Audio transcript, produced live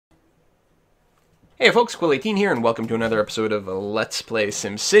Hey folks, Quill18 here, and welcome to another episode of Let's Play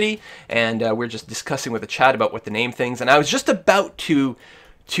SimCity. And we're just discussing with the chat about what to name things. And I was just about to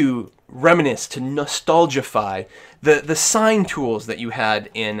reminisce, to nostalgify the sign tools that you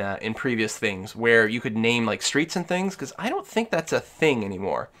had in previous things, where you could name like streets and things, because I don't think that's a thing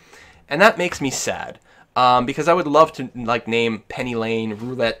anymore, and that makes me sad. Because I would love to like name Penny Lane,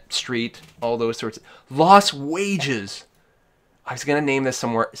 Roulette Street, all those sorts of Lost Wages. I was gonna name this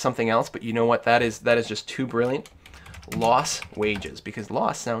something else, but you know what? That is just too brilliant. Lost Wages, because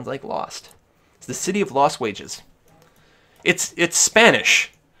lost sounds like lost. It's the city of lost wages. It's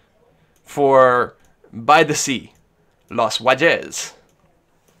Spanish for by the sea. Los Wages.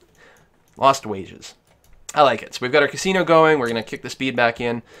 Lost Wages. I like it. So we've got our casino going. We're gonna kick the speed back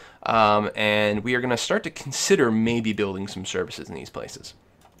in, and we are gonna start to consider maybe building some services in these places.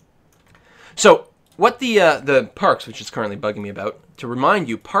 So what the parks, which is currently bugging me about, to remind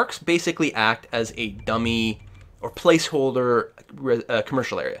you, parks basically act as a dummy or placeholder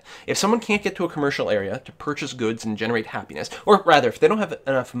commercial area. If someone can't get to a commercial area to purchase goods and generate happiness, or rather, if they don't have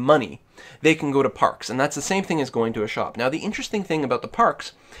enough money, they can go to parks. And that's the same thing as going to a shop. Now, the interesting thing about the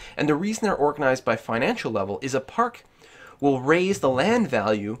parks, and the reason they're organized by financial level, is a park will raise the land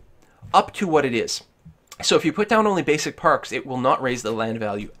value up to what it is. So if you put down only basic parks, it will not raise the land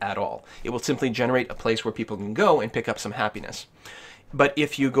value at all. It will simply generate a place where people can go and pick up some happiness. But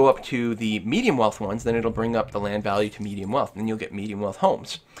if you go up to the medium wealth ones, then it'll bring up the land value to medium wealth, and then you'll get medium wealth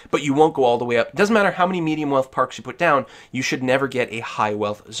homes. But you won't go all the way up. It doesn't matter how many medium wealth parks you put down, you should never get a high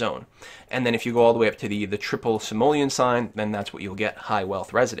wealth zone. And then if you go all the way up to the triple simoleon sign, then that's what you'll get, high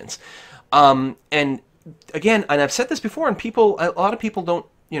wealth residents. And again, and I've said this before, and a lot of people don't,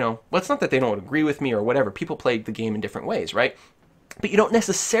 well, it's not that they don't agree with me or whatever. People play the game in different ways, right? But you don't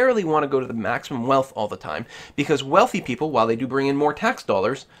necessarily want to go to the maximum wealth all the time, because wealthy people, while they do bring in more tax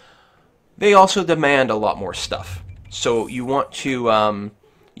dollars, they also demand a lot more stuff. So you want to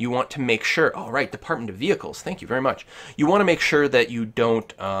make sure. All right, Department of Vehicles. Thank you very much. You want to make sure that you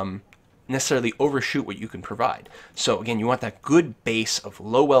don't necessarily overshoot what you can provide. So again, you want that good base of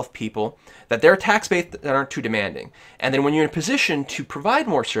low wealth people, that they're tax based, that aren't too demanding. And then when you're in a position to provide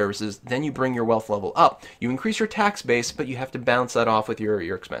more services, then you bring your wealth level up. You increase your tax base, but you have to balance that off with your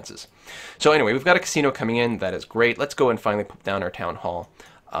expenses. So anyway, we've got a casino coming in. That is great. Let's go and finally put down our town hall.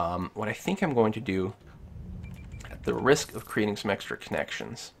 What I think I'm going to do, at the risk of creating some extra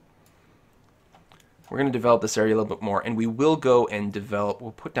connections, we're going to develop this area a little bit more, and we will go and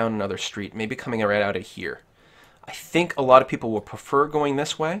we'll put down another street, maybe coming right out of here. I think a lot of people will prefer going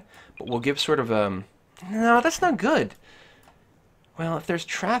this way, but we'll give sort of no, that's not good. Well, if there's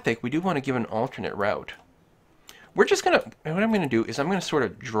traffic, we do want to give an alternate route. We're just going to, what I'm going to do is I'm going to sort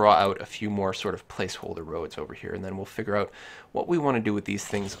of draw out a few more sort of placeholder roads over here, and then we'll figure out what we want to do with these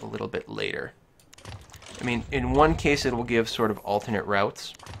things a little bit later. I mean, in one case, it will give sort of alternate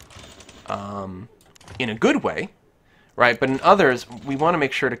routes. In a good way, right? But in others, we want to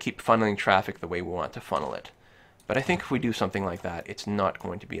make sure to keep funneling traffic the way we want to funnel it. But I think if we do something like that, it's not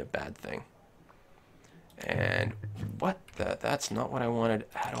going to be a bad thing. And that's not what I wanted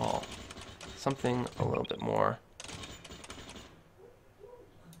at all. Something a little bit more.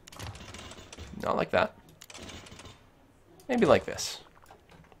 Not like that. Maybe like this.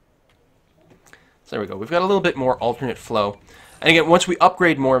 So there we go. We've got a little bit more alternate flow. And again, once we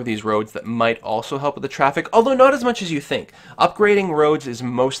upgrade more of these roads, that might also help with the traffic, although not as much as you think. Upgrading roads is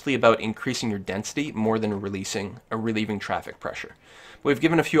mostly about increasing your density more than relieving traffic pressure. We've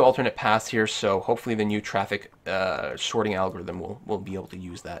given a few alternate paths here, so hopefully the new traffic sorting algorithm will be able to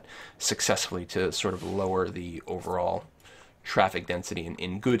use that successfully to sort of lower the overall traffic density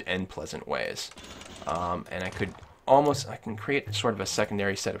in good and pleasant ways. And I can create sort of a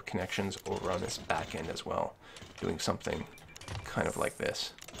secondary set of connections over on this back end as well, doing something kind of like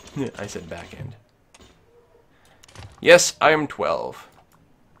this. I said back end. Yes, I am 12.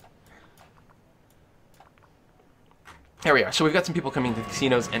 There we are. So we've got some people coming to the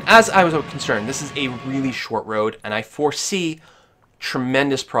casinos, and as I was concerned, this is a really short road, and I foresee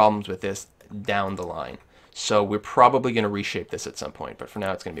tremendous problems with this down the line. So we're probably going to reshape this at some point, but for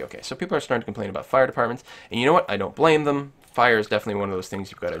now it's going to be okay. So people are starting to complain about fire departments, and you know what? I don't blame them. Fire is definitely one of those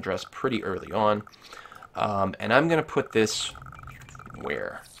things you've got to address pretty early on. And I'm going to put this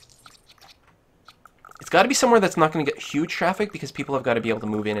where? It's got to be somewhere that's not going to get huge traffic, because people have got to be able to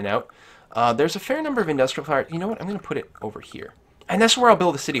move in and out. There's a fair number of industrial fires. You know what? I'm going to put it over here. And that's where I'll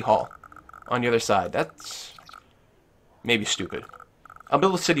build a city hall on the other side. That's maybe stupid. I'll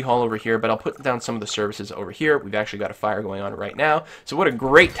build a city hall over here, but I'll put down some of the services over here. We've actually got a fire going on right now. So what a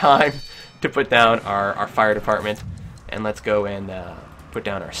great time to put down our fire department. And let's go and put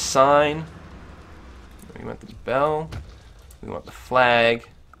down our sign. We want the bell. We want the flag.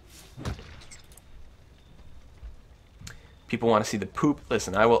 People want to see the poop.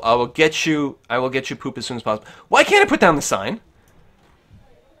 Listen, I will get you poop as soon as possible. Why can't I put down the sign?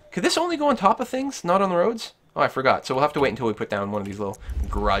 Could this only go on top of things, not on the roads? Oh, I forgot. So we'll have to wait until we put down one of these little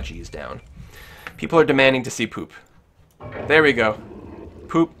garages down. People are demanding to see poop. There we go.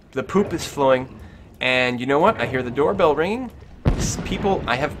 Poop. The poop is flowing. And you know what? I hear the doorbell ringing.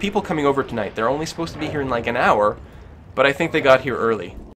 I have people coming over tonight. They're only supposed to be here in like an hour, but I think they got here early.